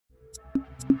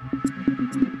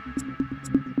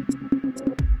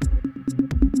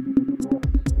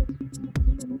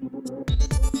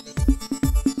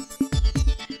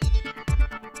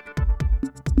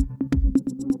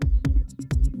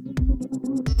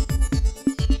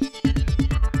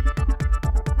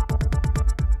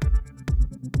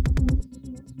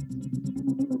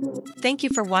Thank you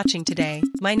for watching today.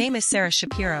 My name is Sarah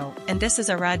Shapiro, and this is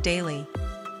Arad Daily.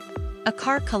 A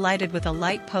car collided with a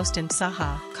light post in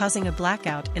Saha, causing a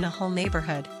blackout in a whole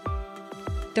neighborhood.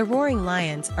 The Roaring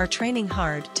Lions are training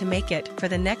hard to make it for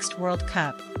the next World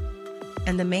Cup.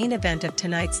 And the main event of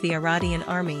tonight's the Aradian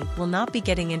army will not be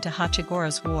getting into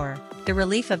Hachagoro's war. The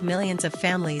relief of millions of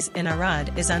families in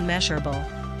Arad is unmeasurable.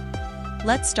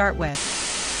 Let's start with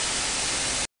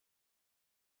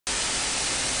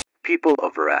People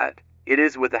of Arad. It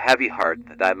is with a heavy heart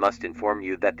that I must inform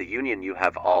you that the union you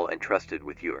have all entrusted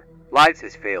with your lives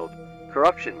has failed.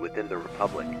 Corruption within the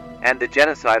Republic, and the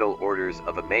genocidal orders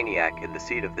of a maniac in the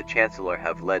seat of the Chancellor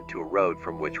have led to a road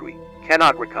from which we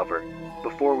cannot recover.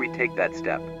 Before we take that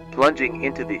step, plunging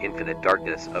into the infinite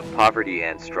darkness of poverty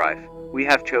and strife, we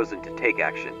have chosen to take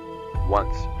action.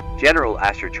 Once, General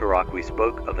Asher Chorakwi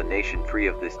spoke of a nation free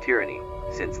of this tyranny.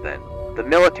 Since then, the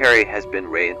military has been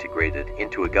reintegrated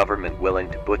into a government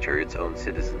willing to butcher its own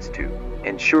citizens to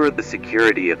ensure the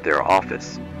security of their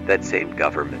office. That same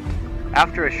government,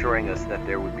 after assuring us that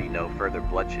there would be no further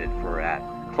bloodshed for Arad,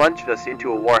 plunged us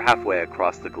into a war halfway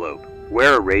across the globe,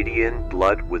 where Aradian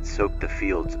blood would soak the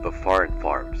fields of foreign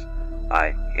farms.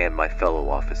 I and my fellow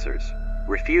officers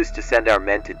refuse to send our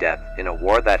men to death in a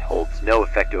war that holds no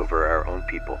effect over our own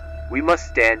people. We must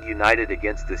stand united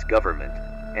against this government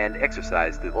and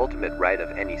exercise the ultimate right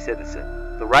of any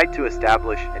citizen, the right to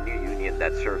establish a new union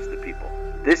that serves the people.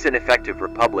 This ineffective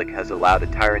republic has allowed a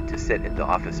tyrant to sit in the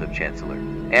office of Chancellor,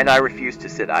 and I refuse to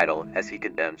sit idle as he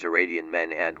condemns Aradian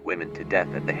men and women to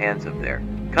death at the hands of their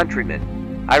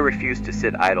countrymen. I refuse to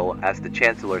sit idle as the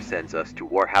Chancellor sends us to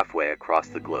war halfway across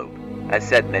the globe. As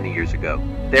said many years ago,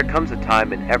 there comes a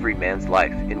time in every man's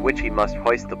life in which he must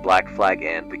hoist the black flag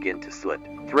and begin to slit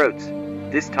throats.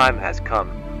 This time has come,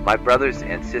 my brothers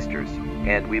and sisters,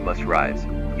 and we must rise.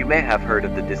 You may have heard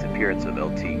of the disappearance of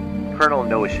LT Colonel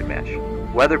Noah Shamash,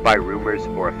 whether by rumors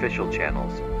or official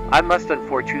channels. I must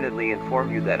unfortunately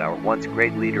inform you that our once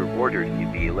great leader ordered he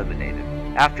be eliminated.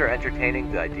 After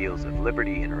entertaining the ideals of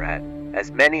liberty in Rad,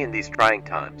 as many in these trying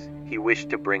times, he wished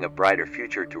to bring a brighter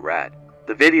future to Rad.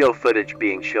 The video footage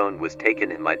being shown was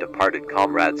taken in my departed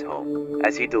comrade's home,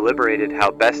 as he deliberated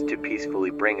how best to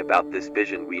peacefully bring about this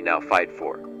vision we now fight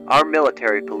for. Our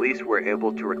military police were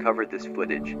able to recover this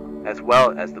footage, as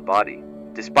well as the body,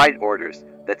 despite orders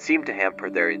that seemed to hamper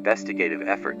their investigative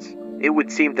efforts. It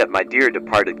would seem that my dear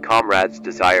departed comrade's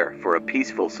desire for a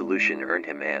peaceful solution earned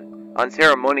him an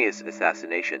unceremonious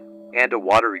assassination, and a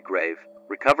watery grave,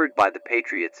 recovered by the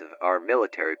patriots of our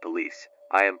military police.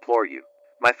 I implore you,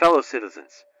 my fellow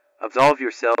citizens, absolve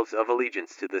yourselves of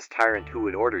allegiance to this tyrant who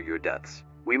would order your deaths.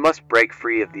 We must break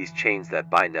free of these chains that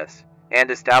bind us, and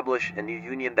establish a new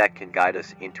union that can guide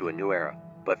us into a new era.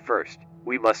 But first,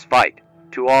 we must fight.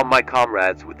 To all my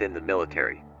comrades within the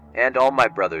military, and all my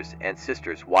brothers and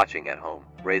sisters watching at home,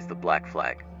 raise the black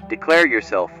flag. Declare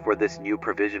yourself for this new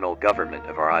provisional government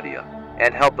of Aradia,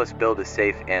 and help us build a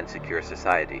safe and secure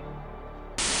society.